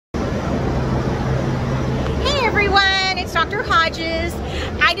Dr. Hodges.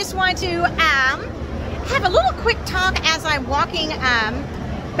 I just want to have a little quick talk as I'm walking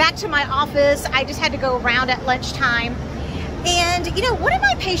back to my office. I just had to go around at lunchtime. And, you know, one of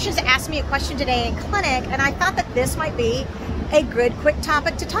my patients asked me a question today in clinic, and I thought that this might be a good quick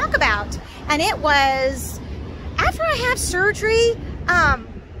topic to talk about. And it was, after I have surgery,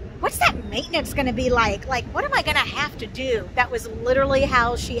 what's that maintenance going to be like? Like, what am I going to have to do? That was literally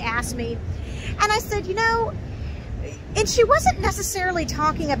how she asked me. And I said, you know, and she wasn't necessarily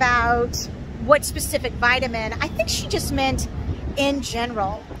talking about what specific vitamin. I think she just meant in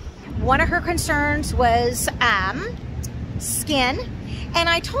general. One of her concerns was skin. And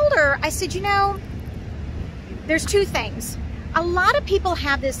I told her, I said, you know, there's two things. A lot of people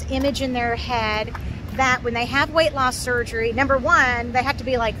have this image in their head that when they have weight loss surgery, number one, they have to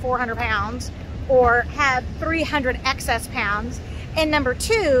be like 400 pounds or have 300 excess pounds. And number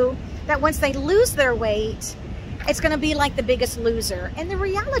two, that once they lose their weight, it's going to be like the biggest loser. And the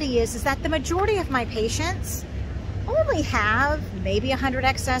reality is that the majority of my patients only have maybe 100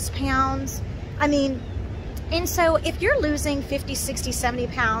 excess pounds. I mean, and so if you're losing 50, 60, 70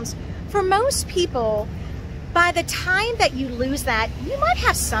 pounds, for most people, by the time that you lose that, you might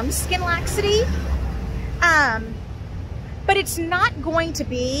have some skin laxity. But it's not going to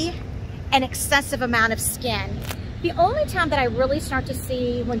be an excessive amount of skin. The only time that I really start to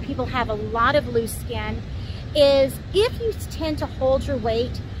see when people have a lot of loose skin is if you tend to hold your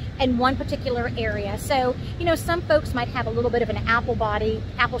weight in one particular area. So, you know, some folks might have a little bit of an apple body,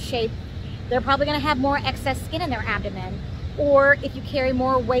 apple shape. They're probably going to have more excess skin in their abdomen. Or if you carry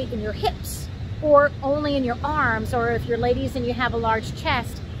more weight in your hips, or only in your arms, or if you're ladies and you have a large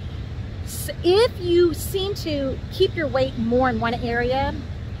chest, if you seem to keep your weight more in one area,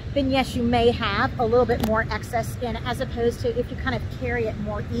 then yes, you may have a little bit more excess skin as opposed to if you kind of carry it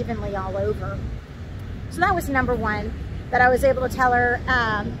more evenly all over. So that was number one that I was able to tell her.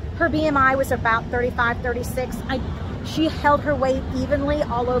 Her BMI was about 35, 36. She held her weight evenly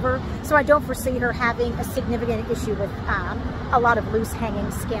all over, so I don't foresee her having a significant issue with a lot of loose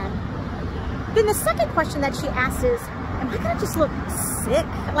hanging skin. Then the second question that she asked is, am I gonna just look sick?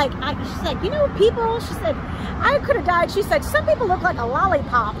 Like, she said, you know, people, she said, I could have died. She said, some people look like a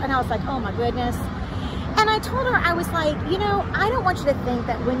lollipop. And I was like, oh my goodness. And I told her, I was like, you know, I don't want you to think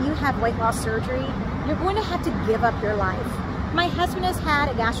that when you have weight loss surgery, you're going to have to give up your life. My husband has had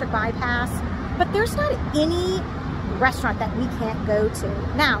a gastric bypass, but there's not any restaurant that we can't go to.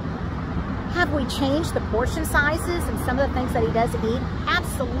 Now, have we changed the portion sizes and some of the things that he does eat?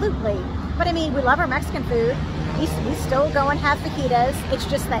 Absolutely. But I mean, we love our Mexican food. We still go and have fajitas. It's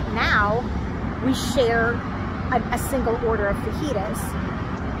just that now we share a single order of fajitas.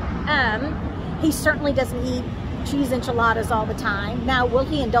 He certainly doesn't eat cheese enchiladas all the time. Now, will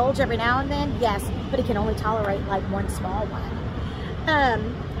he indulge every now and then? Yes, but he can only tolerate like one small one.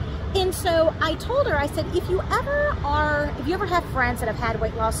 And so I told her, I said, if you ever have friends that have had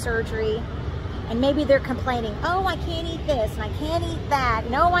weight loss surgery, and maybe they're complaining, oh, I can't eat this, and I can't eat that,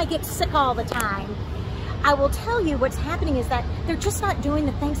 and oh, I get sick all the time. I will tell you what's happening is that they're just not doing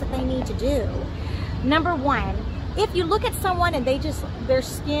the things that they need to do. Number one, if you look at someone and their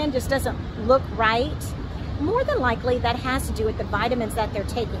skin just doesn't look right, more than likely that has to do with the vitamins that they're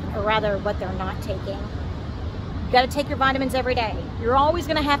taking, or rather what they're not taking. You gotta take your vitamins every day. You're always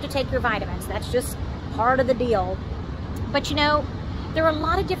gonna have to take your vitamins. That's just part of the deal. But you know, there are a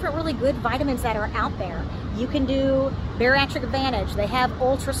lot of different really good vitamins that are out there. You can do Bariatric Advantage. They have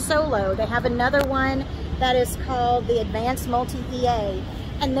Ultra Solo. They have another one that is called the Advanced Multi-EA.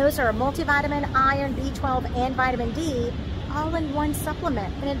 And those are a multivitamin, iron, B12, and vitamin D, all in one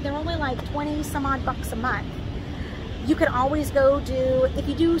supplement. And they're only like 20 some odd bucks a month. You can always go do, if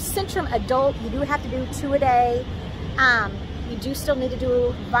you do Centrum Adult, you do have to do 2 a day. You do still need to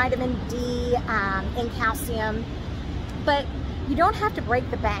do vitamin D and calcium, but you don't have to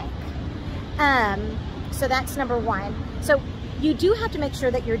break the bank. So that's number one. So you do have to make sure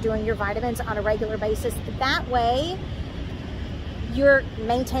that you're doing your vitamins on a regular basis. That way, you're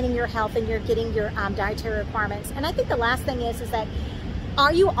maintaining your health and you're getting your dietary requirements. And I think the last thing is that,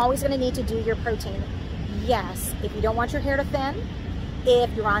 are you always going to need to do your protein? Yes. If you don't want your hair to thin,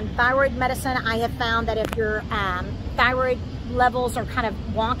 if you're on thyroid medicine, I have found that if your thyroid levels are kind of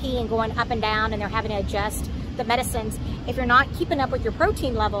wonky and going up and down and they're having to adjust the medicines, if you're not keeping up with your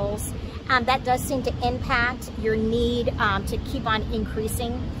protein levels, that does seem to impact your need to keep on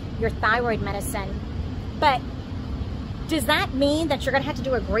increasing your thyroid medicine. But does that mean that you're gonna have to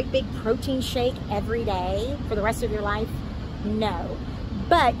do a great big protein shake every day for the rest of your life? No.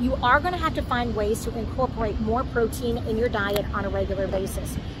 But you are gonna have to find ways to incorporate more protein in your diet on a regular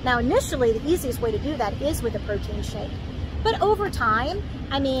basis. Now, initially, the easiest way to do that is with a protein shake. But over time,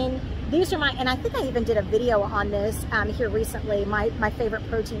 I mean, these are my, and I think I even did a video on this here recently, my favorite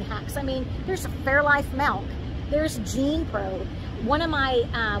protein hacks. I mean, there's Fairlife milk, there's Gene Pro. One of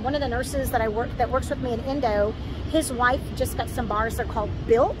the nurses that works with me in endo, his wife just got some bars. They're called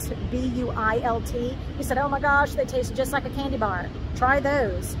Built, B-U-I-L-T. He said, oh my gosh, they taste just like a candy bar. Try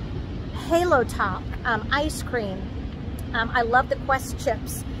those. Halo Top, ice cream. I love the Quest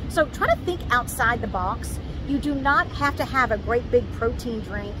chips. So try to think outside the box. You do not have to have a great big protein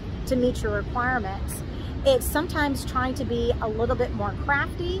drink to meet your requirements. It's sometimes trying to be a little bit more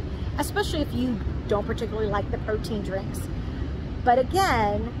crafty, especially if you don't particularly like the protein drinks. But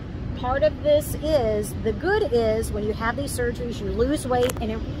again, part of this is, the good is when you have these surgeries, you lose weight,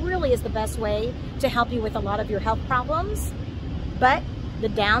 and it really is the best way to help you with a lot of your health problems. But the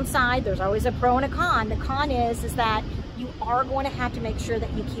downside, there's always a pro and a con. The con is that you are going to have to make sure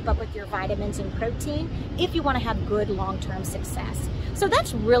that you keep up with your vitamins and protein if you want to have good long-term success. So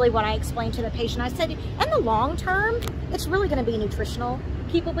that's really what I explained to the patient. I said, in the long term, it's really going to be nutritional.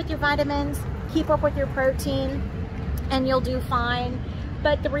 Keep up with your vitamins, keep up with your protein, and you'll do fine.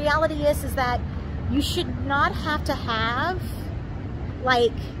 But the reality is that you should not have to have,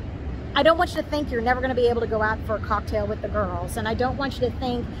 like, I don't want you to think you're never going to be able to go out for a cocktail with the girls. And I don't want you to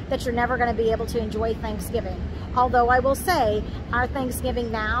think that you're never going to be able to enjoy Thanksgiving. Although I will say our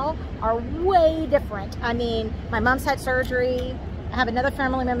Thanksgiving now are way different. I mean, my mom's had surgery. I have another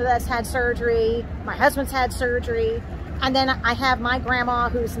family member that's had surgery. My husband's had surgery. And then I have my grandma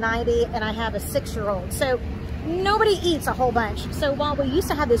who's 90, and I have a 6-year-old. So nobody eats a whole bunch. So while we used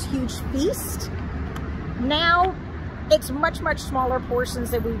to have this huge feast, now it's much, much smaller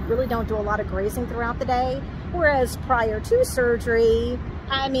portions that we really don't do a lot of grazing throughout the day. Whereas prior to surgery,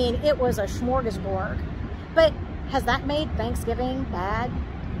 I mean, it was a smorgasbord. But has that made Thanksgiving bad?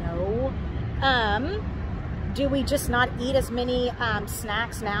 No. Do we just not eat as many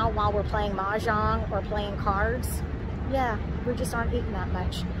snacks now while we're playing mahjong or playing cards? Yeah, we just aren't eating that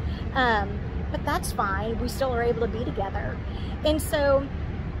much. But that's fine. We still are able to be together. And so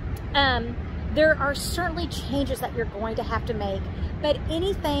there are certainly changes that you're going to have to make. But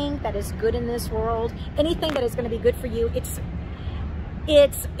anything that is good in this world, anything that is going to be good for you, it's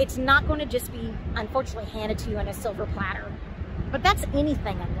not going to just be, unfortunately, handed to you on a silver platter. But that's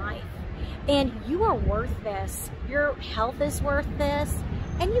anything in life. And you are worth this. Your health is worth this.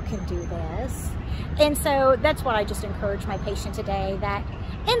 And you can do this. And so that's what I just encourage my patient today, that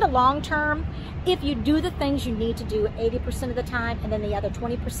in the long term, if you do the things you need to do 80% of the time, and then the other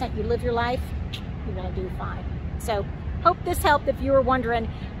 20% you live your life, you're going to do fine. So hope this helped if you were wondering,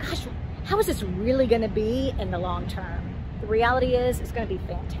 gosh, how is this really going to be in the long term? The reality is it's going to be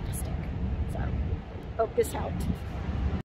fantastic. So hope this helped.